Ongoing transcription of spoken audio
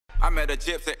met a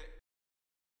gypsy.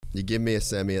 You give me a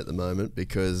semi at the moment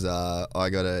because I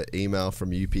got an email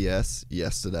from UPS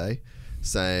yesterday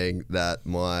saying that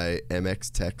my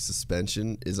MX Tech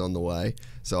suspension is on the way.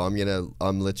 So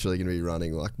I'm literally gonna be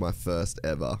running like my first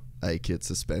ever A-kit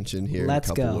suspension here in a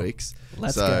couple of weeks.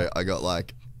 Let's go. I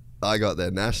got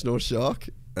their National Shock,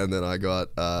 and then I got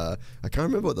I can't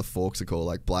remember what the forks are called,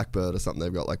 like Blackbird or something.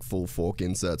 They've got like full fork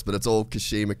inserts, but it's all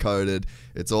Kashima coated.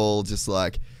 It's all just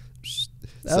like.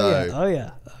 Oh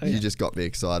yeah. You just got me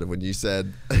excited when you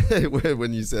said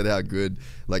when you said how good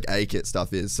like A-kit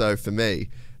stuff is. So for me,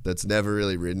 that's never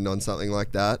really ridden on something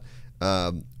like that.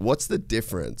 What's the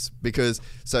difference? Because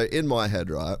so in my head,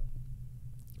 right,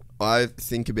 I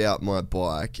think about my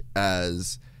bike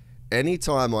as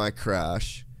anytime I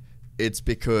crash, it's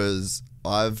because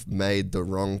I've made the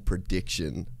wrong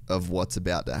prediction of what's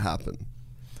about to happen.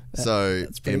 So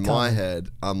in my head,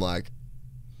 I'm like,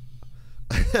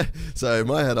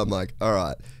 all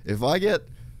right, if I get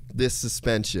this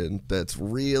suspension that's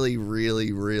really,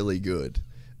 really, really good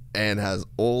and has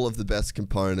all of the best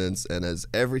components and has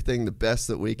everything the best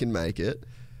that we can make it,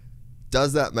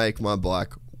 does that make my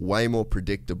bike way more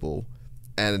predictable?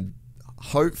 And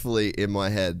hopefully in my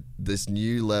head, this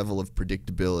new level of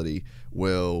predictability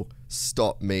will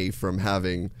stop me from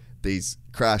having these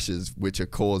crashes which are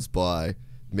caused by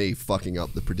me fucking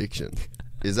up the prediction.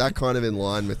 Is that kind of in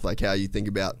line with like how you think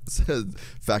about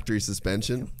factory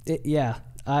suspension? Yeah,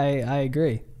 I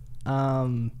agree.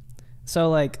 So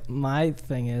like my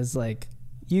thing is like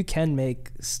you can make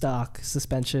stock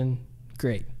suspension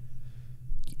great,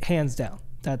 hands down.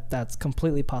 That's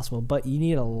completely possible, but you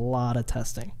need a lot of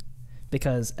testing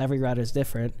because every rider is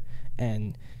different,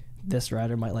 and this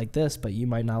rider might like this, but you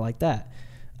might not like that.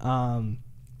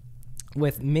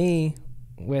 With me,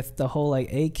 with the whole like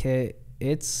A-kit,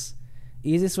 it's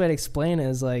easiest way to explain it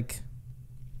is like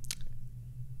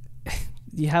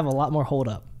you have a lot more hold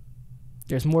up.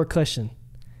 There's more cushion.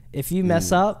 If you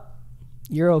mess up,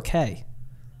 you're okay.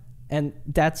 And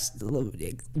that's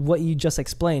what you just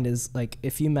explained is like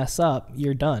if you mess up,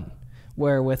 you're done.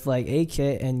 Where with like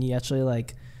A-kit and you actually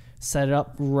like set it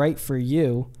up right for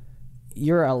you,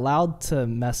 you're allowed to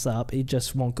mess up. It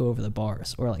just won't go over the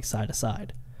bars or like side to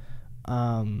side.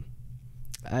 One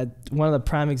of the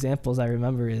prime examples I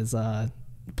remember is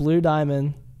Blue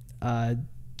Diamond,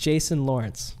 Jason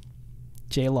Lawrence,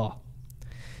 J-Law.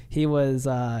 He was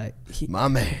my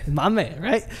man,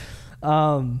 right?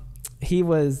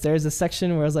 There's a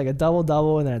section where it's like a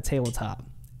double and then a tabletop,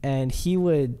 and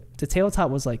the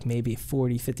tabletop was like maybe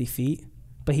 40-50 feet,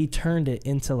 but he turned it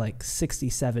into like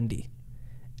 60-70,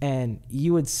 and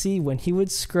you would see when he would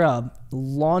scrub,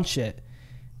 launch it,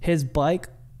 his bike,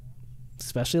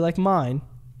 especially like mine,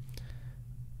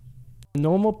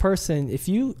 normal person, if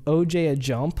you OJ a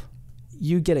jump,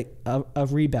 you get a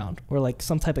rebound or like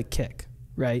some type of kick,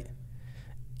 right?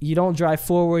 You don't drive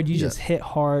forward, you just hit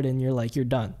hard and you're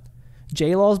done.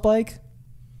 J-Law's bike,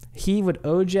 he would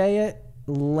OJ it,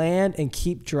 land, and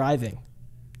keep driving.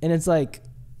 And it's like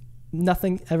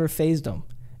nothing ever phased him.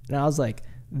 And I was like,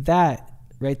 that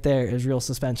right there is real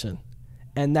suspension.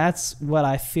 And that's what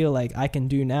I feel like I can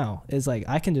do now is like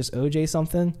I can just OJ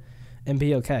something and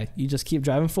be okay. You just keep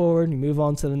driving forward and you move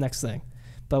on to the next thing.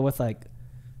 But with like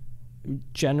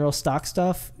general stock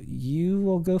stuff, you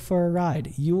will go for a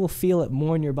ride. You will feel it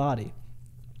more in your body.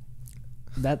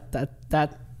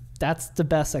 That's the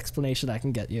best explanation I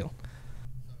can get you.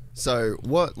 So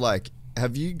what, like,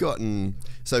 have you gotten,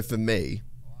 so for me,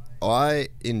 I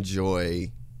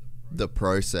enjoy the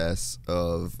process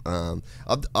of,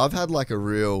 I've had like a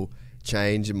real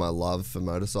change in my love for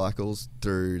motorcycles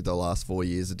through the last 4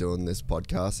 years of doing this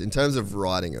podcast in terms of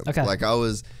riding them. Okay. Like I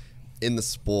was in the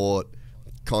sport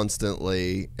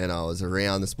constantly and I was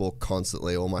around the sport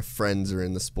constantly. All my friends are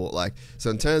in the sport. Like, so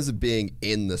in terms of being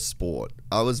in the sport,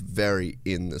 I was very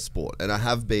in the sport and I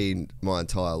have been my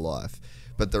entire life.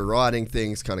 But the riding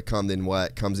things kind of comes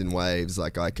in waves.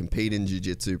 Like I compete in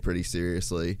jiu-jitsu pretty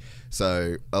seriously.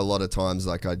 So a lot of times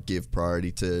like I'd give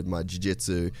priority to my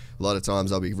jiu-jitsu. A lot of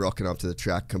times I'll be rocking up to the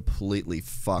track completely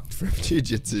fucked from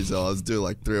jiu-jitsu. So I was doing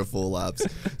like 3 or 4 laps.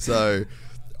 So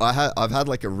I've had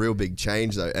like a real big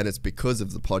change though. And it's because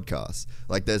of the podcast.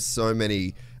 Like there's so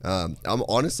many, I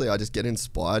just get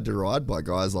inspired to ride by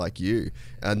guys like you.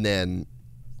 And then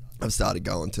I've started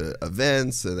going to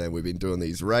events and then we've been doing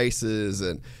these races,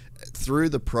 and through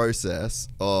the process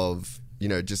of, you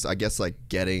know, just I guess like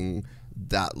getting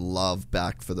that love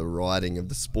back for the riding of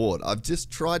the sport, I've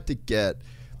just tried to get,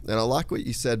 and I like what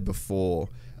you said before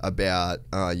about,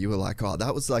 you were like, oh,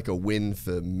 that was like a win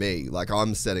for me. Like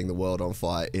I'm setting the world on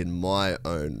fire in my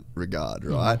own regard,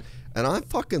 right? And I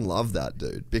fucking love that,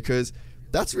 dude, because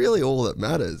that's really all that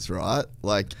matters, right?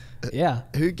 Like, Yeah.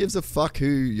 who gives a fuck who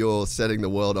you're setting the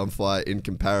world on fire in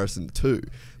comparison to?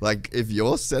 Like, if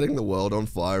you're setting the world on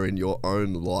fire in your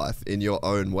own life, in your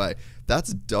own way,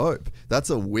 that's dope. That's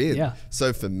a win. Yeah.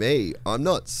 So for me, I'm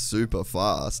not super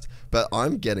fast, but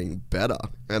I'm getting better.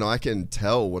 And I can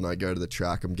tell when I go to the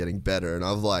track, I'm getting better. And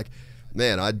I've like,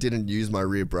 man, I didn't use my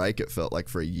rear brake, it felt like,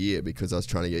 for a year because I was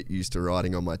trying to get used to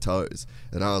riding on my toes.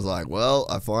 And I was like, well,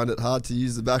 I find it hard to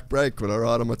use the back brake when I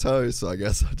ride on my toes, so I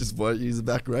guess I just won't use the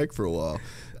back brake for a while.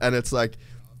 And it's like,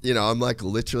 you know, I'm like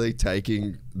literally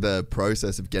taking the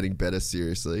process of getting better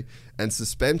seriously. And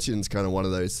suspension's kind of one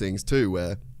of those things too,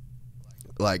 where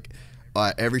like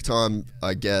every time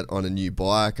I get on a new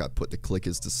bike, I put the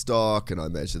clickers to stock and I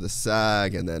measure the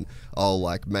sag, and then I'll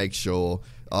like make sure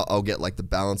I'll get like the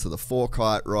balance of the fork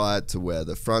height right to where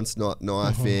the front's not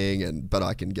knifing, but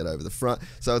I can get over the front.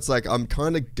 So it's like I'm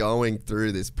kind of going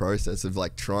through this process of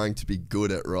like trying to be good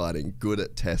at riding, good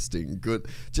at testing, good,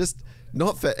 just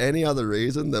not for any other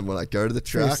reason than when I go to the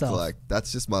track, like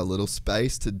that's just my little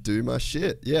space to do my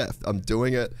shit. Yeah, I'm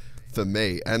doing it for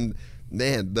me. And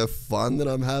man, the fun that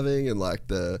I'm having and like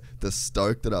the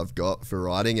stoke that I've got for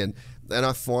riding, and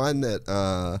I find that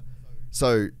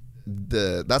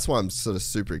that's why I'm sort of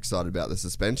super excited about the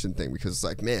suspension thing, because it's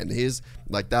like, man, here's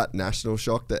like that National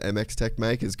Shock that MX Tech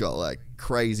make has got like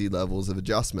crazy levels of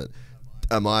adjustment.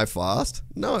 Am I fast?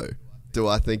 No. Do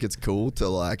I think it's cool to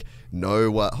like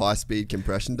know what high speed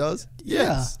compression does?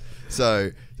 Yes. Yeah. So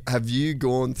have you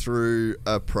gone through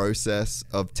a process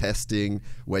of testing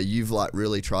where you've like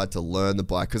really tried to learn the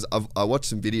bike? Because I watched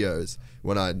some videos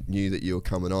when I knew that you were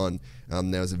coming on.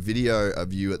 There was a video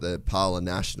of you at the Parla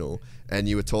National, and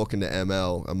you were talking to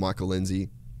ML and Michael Lindsay,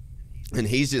 and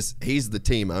he's the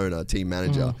team owner, team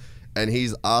manager, and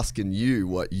he's asking you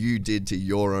what you did to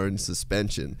your own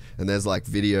suspension. And there's like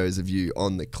videos of you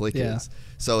on the clickers. Yeah.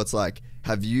 So it's like,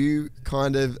 have you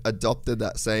kind of adopted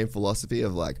that same philosophy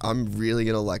of like, I'm really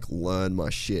gonna like learn my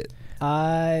shit?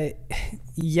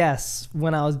 Yes.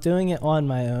 When I was doing it on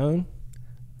my own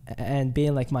and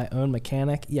being like my own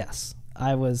mechanic, yes,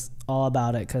 I was all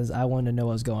about it because I wanted to know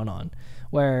what was going on.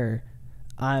 Where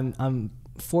I'm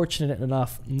fortunate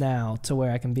enough now to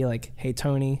where I can be like, hey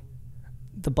Tony,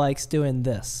 the bike's doing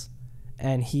this,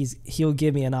 and he'll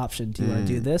give me an option. Do you want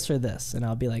to do this or this? And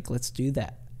I'll be like, let's do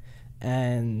that.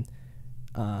 And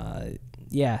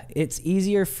yeah, it's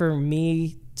easier for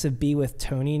me to be with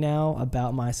Tony now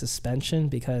about my suspension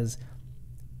because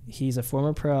he's a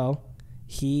former pro.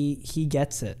 He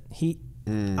gets it.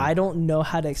 I don't know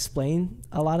how to explain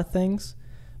a lot of things,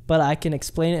 but I can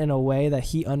explain it in a way that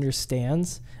he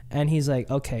understands, and he's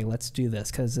like, okay, let's do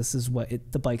this because this is what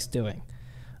the bike's doing.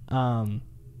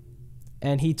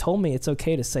 And he told me it's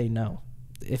okay to say no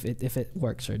if it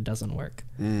works or it doesn't work.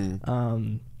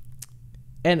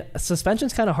 And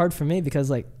suspension's kind of hard for me because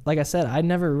like I said, I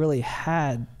never really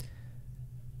had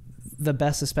the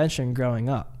best suspension growing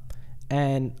up,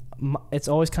 and it's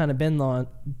always kind of been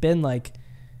like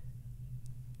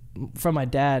from my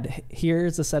dad,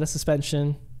 here's a set of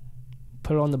suspension,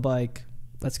 put it on the bike,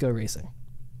 let's go racing.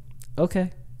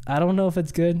 Okay, I don't know if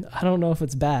it's good, I don't know if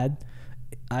it's bad,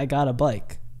 I got a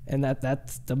bike, and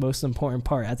that's the most important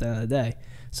part at the end of the day.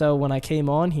 So when I came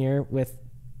on here with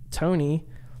Tony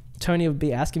would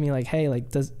be asking me like, hey,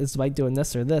 like, is the bike doing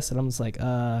this or this? And I'm just like,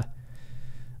 I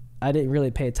didn't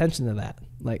really pay attention to that.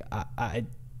 Like, I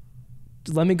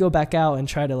let me go back out and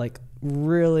try to like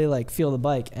really like feel the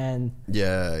bike. And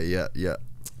yeah.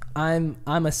 I'm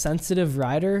a sensitive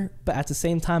rider, but at the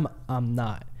same time, I'm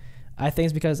not. I think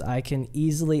it's because I can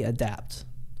easily adapt.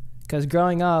 Because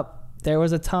growing up, there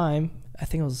was a time, I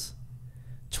think it was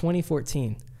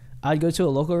 2014, I'd go to a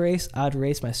local race, I'd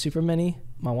race my Super Mini,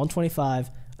 my 125,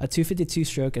 a 252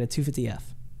 stroke, and a 250F.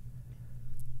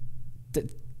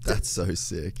 That's so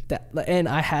sick. And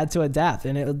I had to adapt,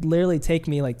 and it would literally take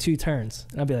me like 2 turns,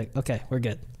 and I'd be like, okay, we're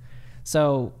good.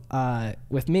 So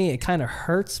with me, it kind of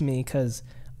hurts me because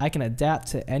I can adapt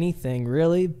to anything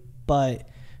really, but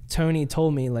Tony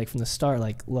told me like from the start,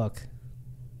 like, look,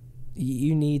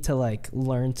 you need to like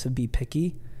learn to be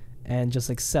picky and just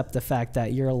accept the fact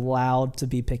that you're allowed to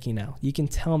be picky now. You can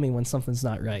tell me when something's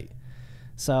not right.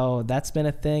 So that's been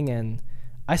a thing, and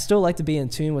I still like to be in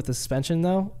tune with the suspension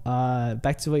though.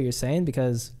 Back to what you're saying,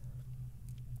 because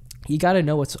you got to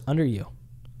know what's under you.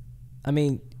 I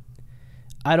mean,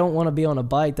 I don't want to be on a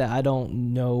bike that I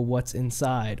don't know what's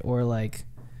inside or like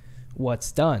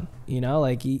what's done, you know,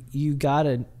 like you got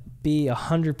to be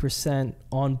 100%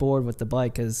 on board with the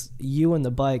bike, because you and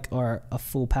the bike are a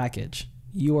full package.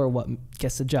 You are what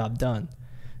gets the job done.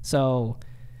 So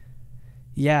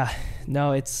Yeah,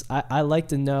 no, I like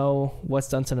to know what's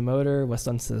done to the motor, what's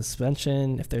done to the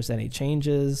suspension, if there's any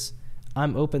changes.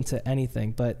 I'm open to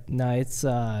anything, but no, I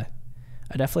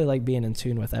definitely like being in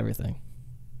tune with everything.